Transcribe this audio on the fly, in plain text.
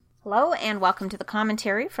Hello and welcome to the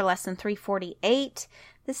commentary for lesson 348.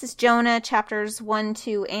 This is Jonah chapters 1,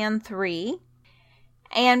 2, and 3.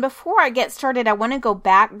 And before I get started, I want to go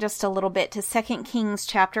back just a little bit to 2 Kings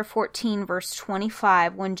chapter 14 verse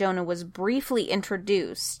 25 when Jonah was briefly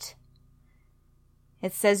introduced.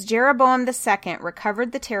 It says, Jeroboam II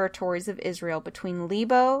recovered the territories of Israel between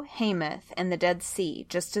Lebo, Hamath, and the Dead Sea,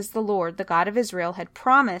 just as the Lord, the God of Israel, had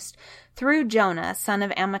promised through Jonah, son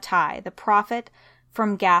of Amittai, the prophet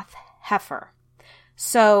from Gath-Hepher.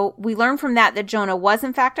 So we learn from that Jonah was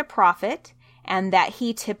in fact a prophet and that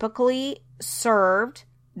he typically served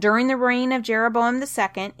during the reign of Jeroboam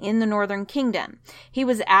II in the northern kingdom. He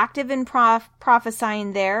was active in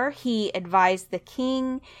prophesying there. He advised the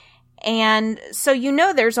king. And so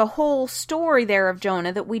there's a whole story there of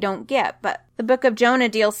Jonah that we don't get. But the book of Jonah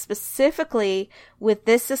deals specifically with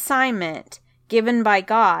this assignment given by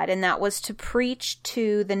God, and that was to preach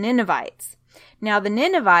to the Ninevites. Now, the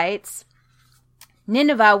Ninevites,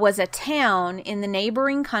 Nineveh was a town in the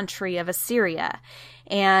neighboring country of Assyria.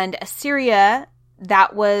 And Assyria,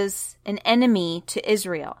 that was an enemy to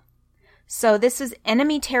Israel. So this is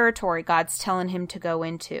enemy territory God's telling him to go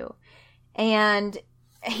into. And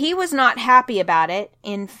he was not happy about it.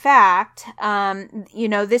 In fact,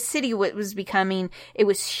 this city was becoming, it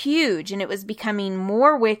was huge and it was becoming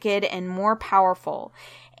more wicked and more powerful.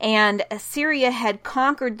 And Assyria had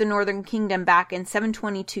conquered the northern kingdom back in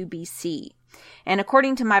 722 BC. And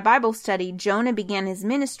according to my Bible study, Jonah began his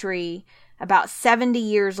ministry about 70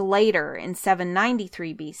 years later in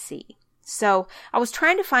 793 BC. So I was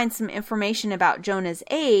trying to find some information about Jonah's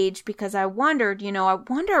age because I wondered, I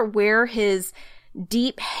wonder where his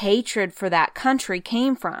deep hatred for that country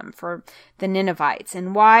came from, for the Ninevites,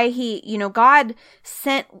 and why God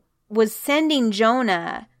was sending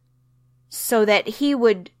Jonah so that he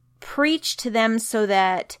would preach to them so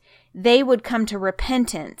that they would come to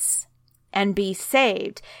repentance and be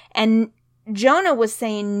saved. And Jonah was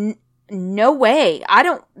saying, no way,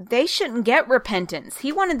 they shouldn't get repentance.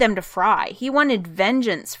 He wanted them to fry. He wanted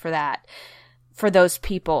vengeance for that, for those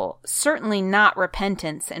people, certainly not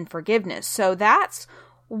repentance and forgiveness. So that's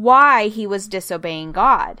why he was disobeying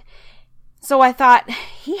God. So I thought,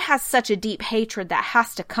 he has such a deep hatred that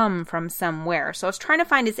has to come from somewhere. So I was trying to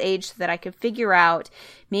find his age so that I could figure out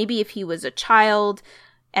maybe if he was a child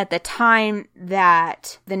at the time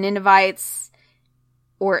that the Ninevites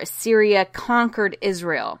or Assyria conquered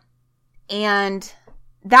Israel. And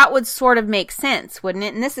that would sort of make sense, wouldn't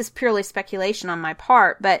it? And this is purely speculation on my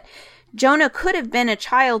part, but Jonah could have been a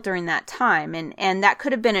child during that time, and that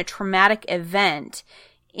could have been a traumatic event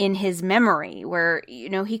in his memory where,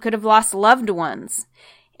 he could have lost loved ones,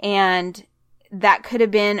 and that could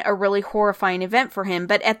have been a really horrifying event for him.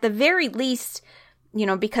 But at the very least,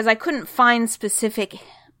 because I couldn't find specific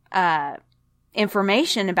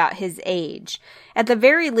information about his age, at the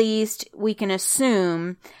very least, we can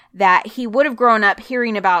assume that he would have grown up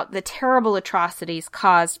hearing about the terrible atrocities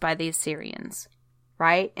caused by the Assyrians.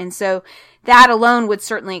 Right? And so that alone would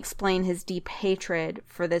certainly explain his deep hatred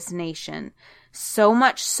for this nation. So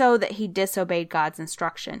much so that he disobeyed God's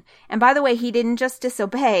instruction. And by the way, he didn't just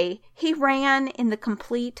disobey, he ran in the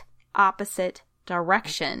complete opposite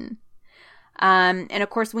direction. And of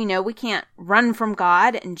course we know we can't run from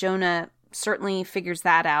God, and Jonah certainly figures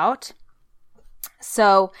that out.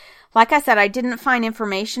 So, like I said, I didn't find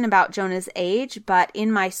information about Jonah's age, but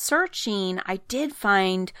in my searching, I did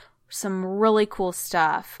find some really cool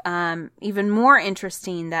stuff, even more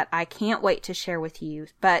interesting that I can't wait to share with you.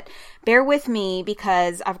 But bear with me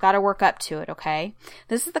because I've got to work up to it, okay?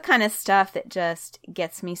 This is the kind of stuff that just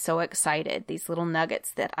gets me so excited, these little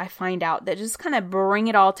nuggets that I find out that just kind of bring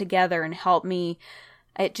it all together and help me.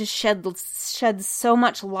 It just sheds so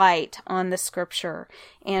much light on the scripture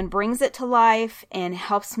and brings it to life and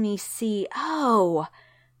helps me see, oh,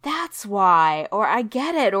 that's why, or I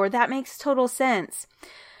get it, or that makes total sense.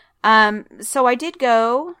 So I did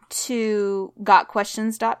go to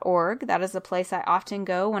gotquestions.org. That is a place I often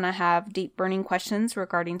go when I have deep burning questions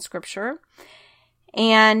regarding scripture.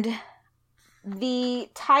 And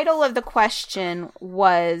the title of the question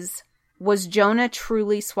was Jonah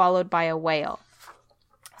truly swallowed by a whale?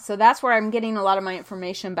 So that's where I'm getting a lot of my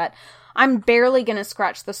information, but I'm barely going to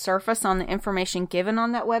scratch the surface on the information given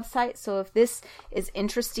on that website. So if this is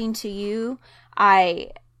interesting to you, I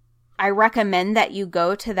recommend that you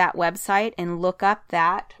go to that website and look up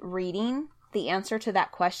that reading, the answer to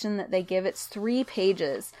that question that they give. It's 3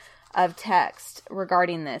 pages of text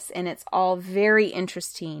regarding this, and it's all very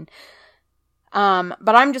interesting.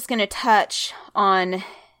 But I'm just going to touch on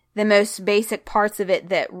the most basic parts of it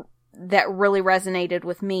that really resonated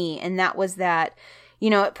with me, and that was that,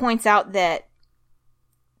 it points out that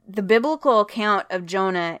the biblical account of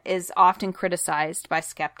Jonah is often criticized by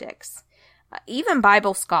skeptics, even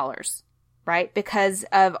Bible scholars, right? Because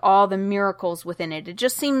of all the miracles within it. It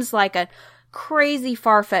just seems like a crazy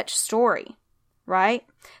far-fetched story, right?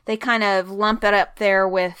 They kind of lump it up there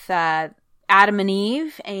with Adam and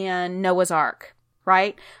Eve and Noah's Ark,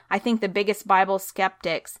 right? I think the biggest Bible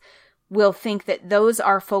skeptics will think that those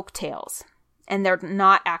are folk tales and they're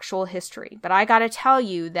not actual history. But I got to tell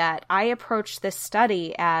you that I approach this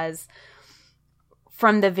study as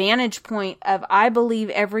from the vantage point of I believe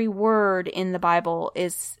every word in the Bible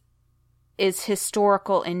is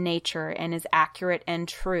historical in nature and is accurate and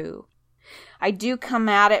true. I do come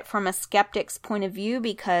at it from a skeptic's point of view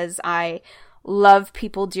because I love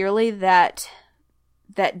people dearly that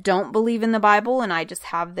don't believe in the Bible, and I just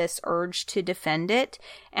have this urge to defend it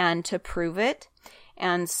and to prove it.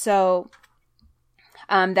 And so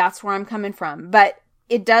that's where I'm coming from. But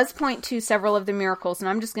it does point to several of the miracles, and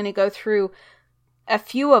I'm just going to go through a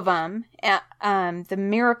few of them. The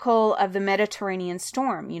miracle of the Mediterranean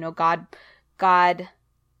storm. You know, God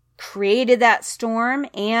created that storm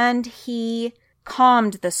and he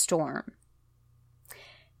calmed the storm.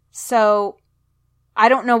 So I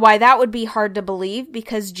don't know why that would be hard to believe,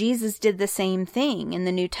 because Jesus did the same thing in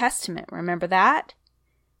the New Testament. Remember that?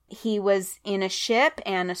 He was in a ship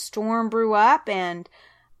and a storm blew up and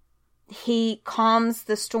he calms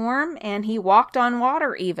the storm and he walked on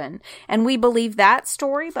water even. And we believe that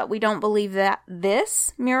story, but we don't believe that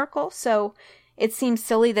this miracle. So it seems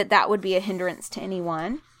silly that that would be a hindrance to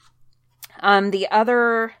anyone.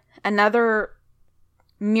 Another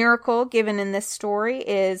miracle given in this story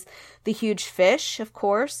is the huge fish, of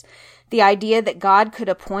course. The idea that God could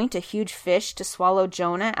appoint a huge fish to swallow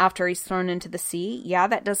Jonah after he's thrown into the sea. Yeah,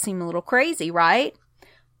 that does seem a little crazy, right?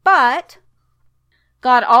 But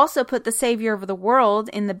God also put the Savior of the world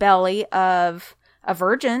in the belly of a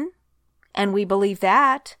virgin, and we believe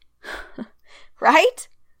that, right?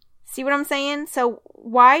 See what I'm saying? So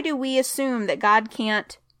why do we assume that God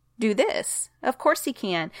can't do this? Of course he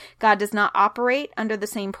can. God does not operate under the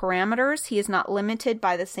same parameters. He is not limited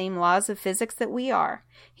by the same laws of physics that we are.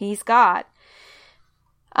 He's God.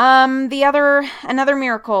 Another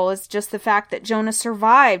miracle is just the fact that Jonah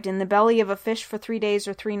survived in the belly of a fish for 3 days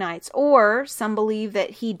or 3 nights. Or some believe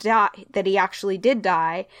that he actually did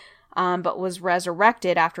die, but was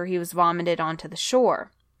resurrected after he was vomited onto the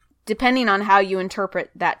shore. Depending on how you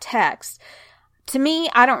interpret that text. To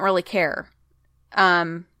me, I don't really care.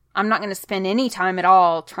 I'm not going to spend any time at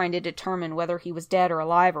all trying to determine whether he was dead or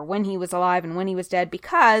alive, or when he was alive and when he was dead,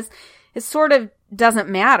 because it sort of doesn't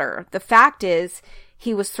matter. The fact is,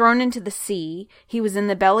 he was thrown into the sea. He was in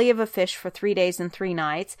the belly of a fish for 3 days and 3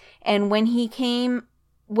 nights. And when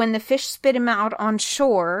the fish spit him out on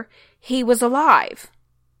shore, he was alive.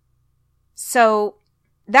 So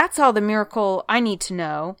that's all the miracle I need to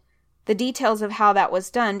know. The details of how that was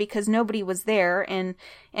done, because nobody was there, and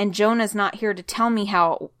Jonah's not here to tell me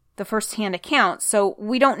how the first-hand account. So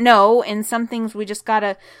we don't know, and some things we just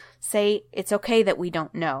gotta say it's okay that we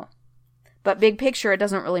don't know. But big picture, it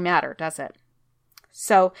doesn't really matter, does it?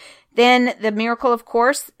 So then the miracle, of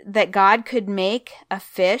course, that God could make a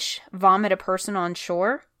fish vomit a person on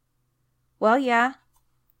shore. Well, yeah,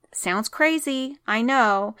 sounds crazy, I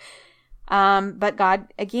know. But God,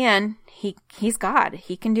 again, he's God.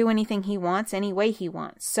 He can do anything he wants, any way he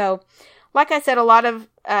wants. So, like I said, a lot of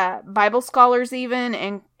Bible scholars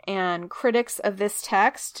even and critics of this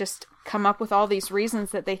text just come up with all these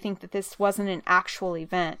reasons that they think that this wasn't an actual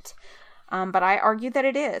event. But I argue that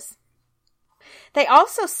it is. They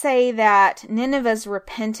also say that Nineveh's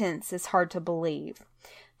repentance is hard to believe.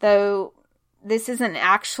 Though this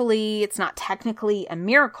it's not technically a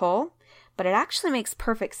miracle, but it actually makes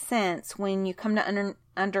perfect sense when you come to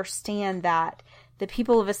understand that the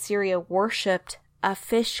people of Assyria worshipped a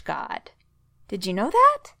fish god. Did you know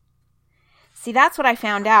that? See, that's what I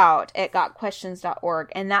found out at gotquestions.org,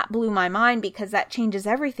 and that blew my mind because that changes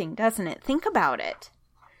everything, doesn't it? Think about it.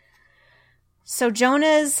 So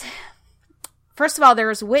first of all,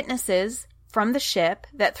 there's witnesses from the ship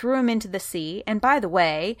that threw him into the sea, and by the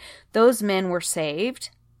way, those men were saved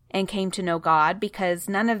and came to know God because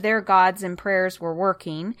none of their gods and prayers were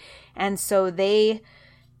working. And so they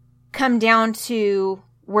come down to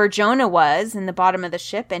where Jonah was in the bottom of the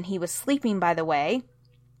ship, and he was sleeping, by the way.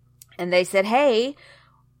 And they said, hey,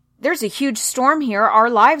 there's a huge storm here. Our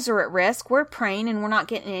lives are at risk. We're praying and we're not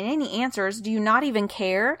getting any answers. Do you not even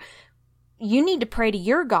care? You need to pray to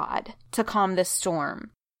your God to calm this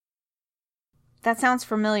storm. That sounds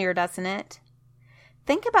familiar, doesn't it?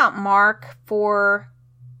 Think about Mark 4,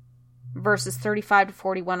 verses 35 to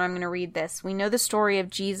 41. I'm going to read this. We know the story of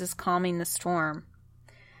Jesus calming the storm.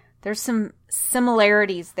 There's some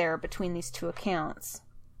similarities there between these two accounts.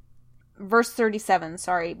 Verse 37,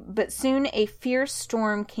 But soon a fierce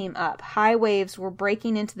storm came up. High waves were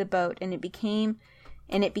breaking into the boat, and it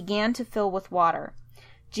began to fill with water.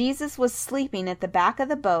 Jesus was sleeping at the back of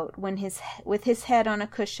the boat with his head on a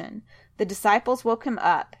cushion. The disciples woke him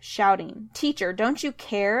up, shouting, "Teacher, don't you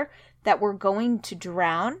care that we're going to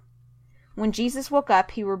drown?" When Jesus woke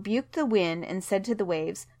up, he rebuked the wind and said to the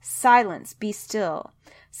waves, "Silence, be still."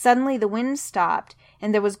 Suddenly the wind stopped,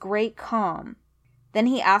 and there was great calm. Then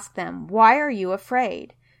he asked them, "Why are you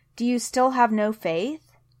afraid? Do you still have no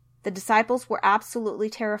faith?" The disciples were absolutely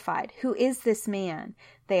terrified. "Who is this man?"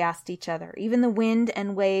 they asked each other. "Even the wind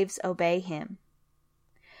and waves obey him."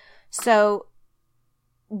 So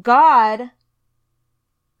God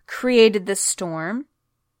created the storm.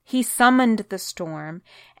 He summoned the storm,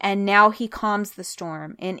 and now he calms the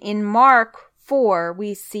storm. And in Mark 4,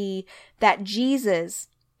 we see that Jesus,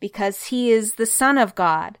 because he is the Son of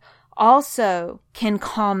God, also can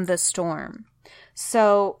calm the storm.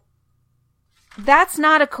 So that's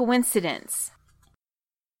not a coincidence.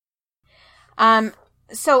 And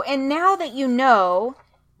now that you know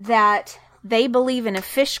that they believe in a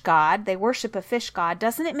fish god, they worship a fish god,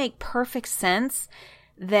 doesn't it make perfect sense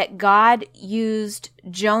that God used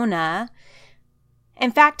Jonah?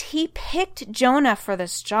 In fact, he picked Jonah for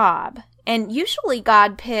this job. And usually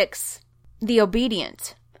God picks the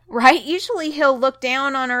obedient, right? Usually he'll look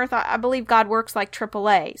down on earth. I believe God works like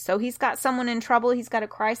AAA. So he's got someone in trouble. He's got a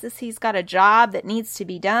crisis. He's got a job that needs to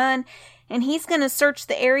be done. And he's going to search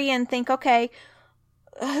the area and think, okay,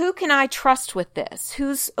 who can I trust with this?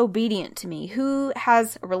 Who's obedient to me? Who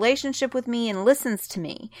has a relationship with me and listens to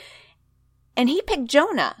me? And he picked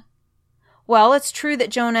Jonah. Well, it's true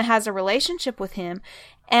that Jonah has a relationship with him.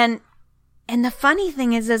 And the funny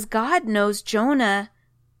thing is God knows Jonah.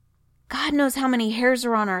 God knows how many hairs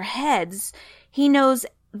are on our heads. He knows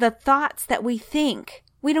the thoughts that we think.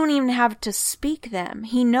 We don't even have to speak them.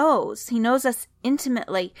 He knows. He knows us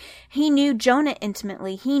intimately. He knew Jonah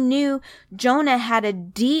intimately. He knew Jonah had a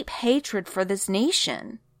deep hatred for this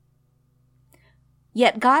nation.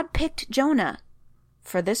 Yet God picked Jonah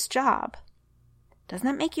for this job. Doesn't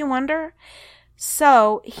that make you wonder?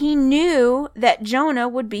 So he knew that Jonah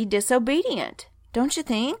would be disobedient. Don't you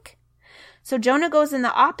think? So Jonah goes in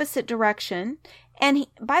the opposite direction. And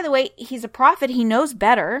by the way, he's a prophet. He knows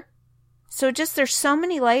better. So there's so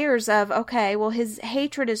many layers of, okay, well, his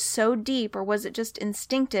hatred is so deep, or was it just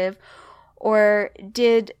instinctive? Or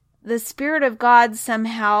did the Spirit of God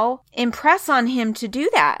somehow impress on him to do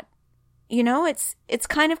that? You know, it's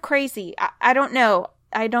kind of crazy. I don't know.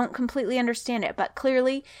 I don't completely understand it, but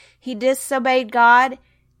clearly he disobeyed God,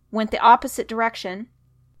 went the opposite direction.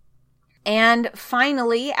 And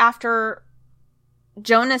finally, after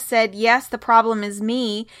Jonah said, "Yes, the problem is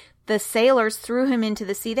me," the sailors threw him into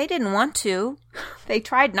the sea. They didn't want to. They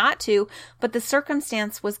tried not to, but the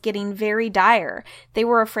circumstance was getting very dire. They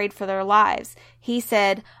were afraid for their lives. He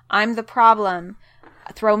said, "I'm the problem.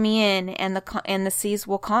 Throw me in, and the seas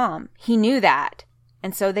will calm." He knew that.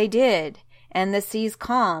 And so they did. And the seas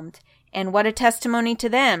calmed. And what a testimony to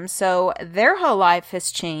them. So their whole life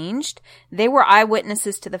has changed. They were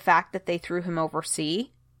eyewitnesses to the fact that they threw him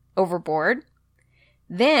overboard.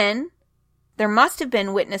 Then there must have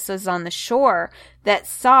been witnesses on the shore that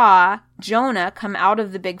saw Jonah come out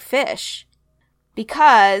of the big fish.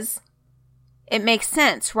 Because it makes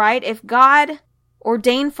sense, right? If God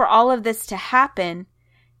ordained for all of this to happen,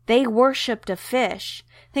 they worshipped a fish.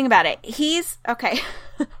 Think about it. Okay,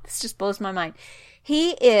 this just blows my mind.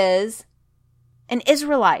 He is an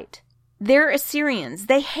Israelite. They're Assyrians.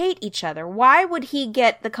 They hate each other. Why would he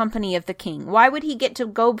get the company of the king? Why would he get to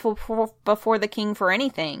go before the king for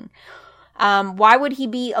anything? Why would he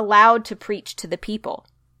be allowed to preach to the people?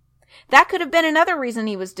 That could have been another reason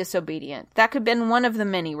he was disobedient. That could have been one of the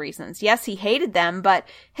many reasons. Yes, he hated them, but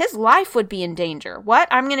his life would be in danger. What?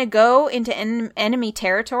 I'm going to go into enemy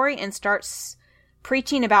territory and start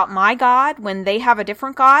preaching about my God when they have a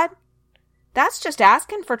different God? That's just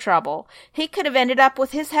asking for trouble. He could have ended up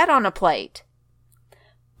with his head on a plate.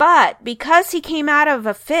 But because he came out of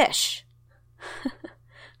a fish,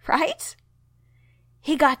 right?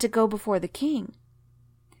 He got to go before the king.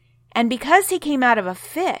 And because he came out of a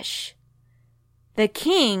fish, the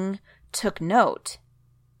king took note.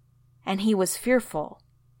 And he was fearful.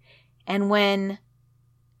 And when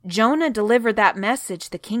Jonah delivered that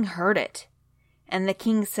message, the king heard it. And the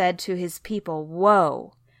king said to his people,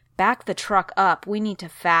 "Whoa, back the truck up. We need to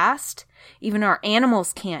fast. Even our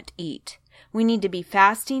animals can't eat. We need to be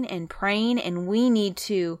fasting and praying, and we need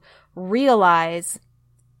to realize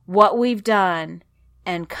what we've done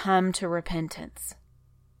and come to repentance."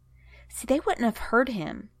 See, they wouldn't have heard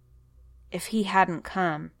him if he hadn't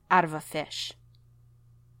come out of a fish.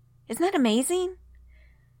 Isn't that amazing?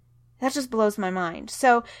 That just blows my mind.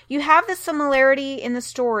 So you have the similarity in the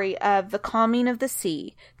story of the calming of the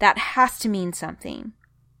sea. That has to mean something.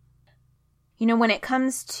 You know, when it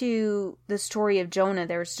comes to the story of Jonah,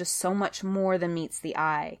 there's just so much more than meets the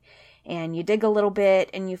eye. And you dig a little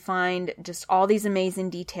bit and you find just all these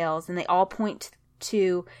amazing details, and they all point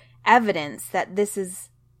to evidence that this is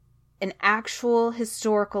an actual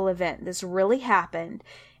historical event. This really happened.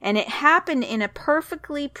 And it happened in a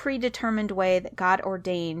perfectly predetermined way that God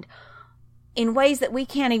ordained, in ways that we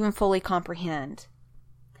can't even fully comprehend.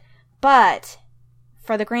 But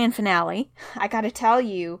for the grand finale, I got to tell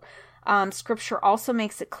you, Scripture also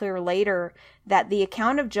makes it clear later that the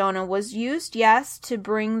account of Jonah was used, yes, to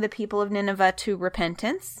bring the people of Nineveh to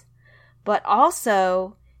repentance, but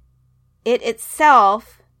also it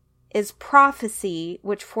itself is prophecy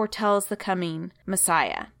which foretells the coming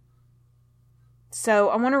Messiah. So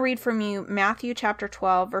I want to read from you Matthew chapter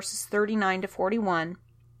 12, verses 39 to 41.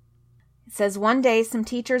 It says, "One day some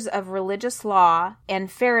teachers of religious law and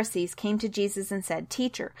Pharisees came to Jesus and said,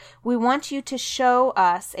 'Teacher, we want you to show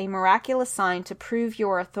us a miraculous sign to prove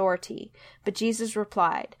your authority.' But Jesus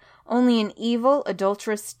replied, 'Only an evil,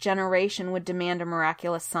 adulterous generation would demand a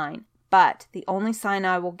miraculous sign. But the only sign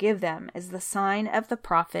I will give them is the sign of the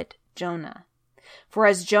prophet Jonah. For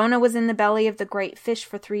as Jonah was in the belly of the great fish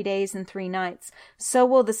for 3 days and 3 nights, so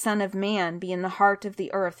will the Son of Man be in the heart of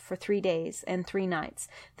the earth for 3 days and 3 nights.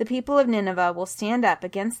 The people of Nineveh will stand up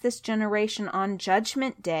against this generation on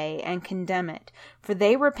Judgment Day and condemn it, for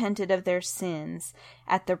they repented of their sins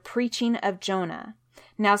at the preaching of Jonah.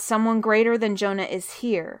 Now someone greater than Jonah is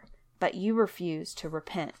here, but you refuse to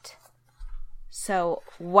repent.'" So,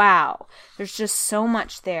 wow, there's just so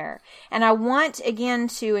much there. And I want, again,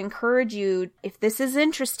 to encourage you, if this is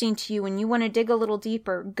interesting to you and you want to dig a little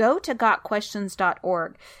deeper, go to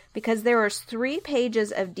gotquestions.org, because there are 3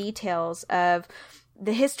 pages of details of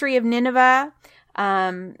the history of Nineveh,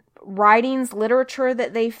 writings, literature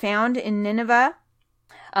that they found in Nineveh,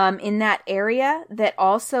 in that area, that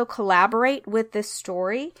also collaborate with this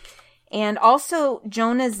story, and also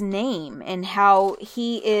Jonah's name and how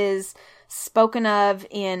he is spoken of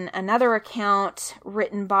in another account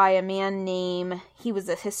written by a man named, he was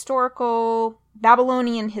a historical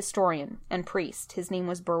Babylonian historian and priest. His name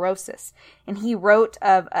was Berosus. And he wrote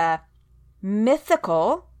of a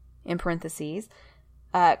mythical, in parentheses,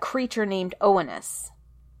 creature named Oannes,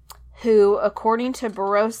 who, according to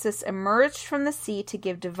Berosus, emerged from the sea to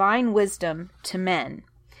give divine wisdom to men.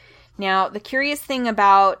 Now, the curious thing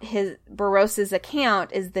about Berosus'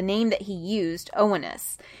 account is the name that he used,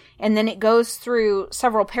 Oannes. And then it goes through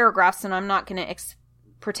several paragraphs, and I'm not going to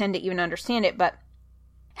pretend to even understand it, but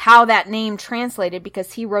how that name translated,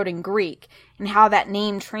 because he wrote in Greek, and how that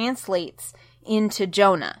name translates into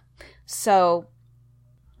Jonah. So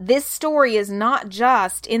this story is not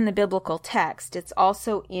just in the biblical text, it's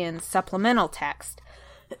also in supplemental text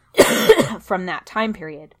from that time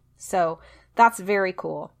period. So that's very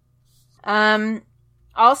cool.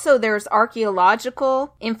 Also, there's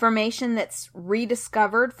archaeological information that's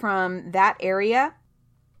rediscovered from that area.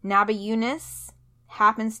 Nabi Yunus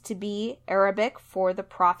happens to be Arabic for the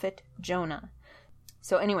prophet Jonah.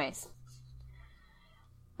 So anyways,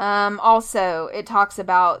 also it talks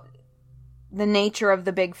about the nature of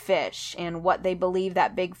the big fish and what they believe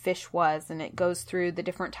that big fish was. And it goes through the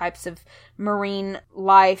different types of marine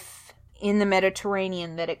life in the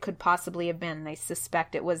Mediterranean that it could possibly have been. They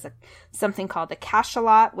suspect it was something called a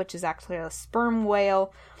cachalot, which is actually a sperm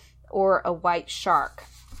whale, or a white shark.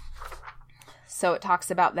 So it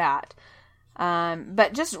talks about that.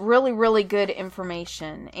 But just really, really good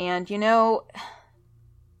information. And, you know,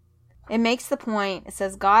 it makes the point, it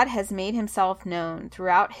says, God has made himself known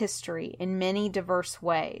throughout history in many diverse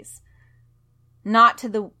ways, not to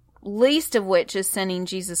the least of which is sending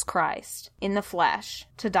Jesus Christ in the flesh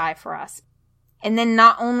to die for us. And then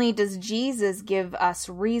not only does Jesus give us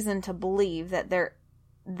reason to believe that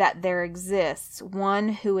there exists one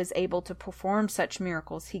who is able to perform such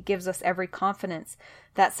miracles, he gives us every confidence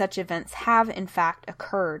that such events have in fact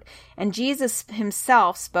occurred. And Jesus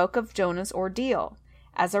himself spoke of Jonah's ordeal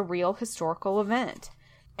as a real historical event.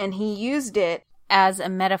 And he used it as a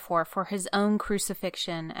metaphor for his own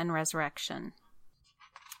crucifixion and resurrection.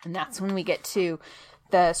 And that's when we get to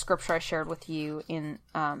the scripture I shared with you in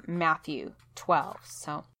Matthew 12.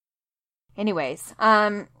 So anyways,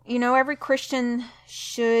 you know, every Christian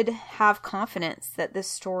should have confidence that this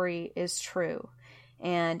story is true.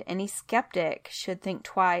 And any skeptic should think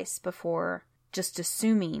twice before just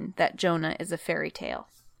assuming that Jonah is a fairy tale.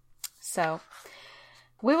 So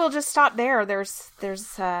we will just stop there. There's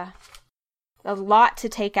a lot to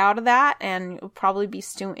take out of that, and you'll probably be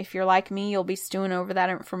stewing. If you're like me, you'll be stewing over that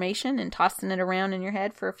information and tossing it around in your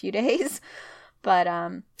head for a few days. But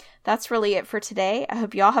that's really it for today. I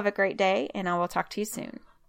hope you all have a great day, and I will talk to you soon.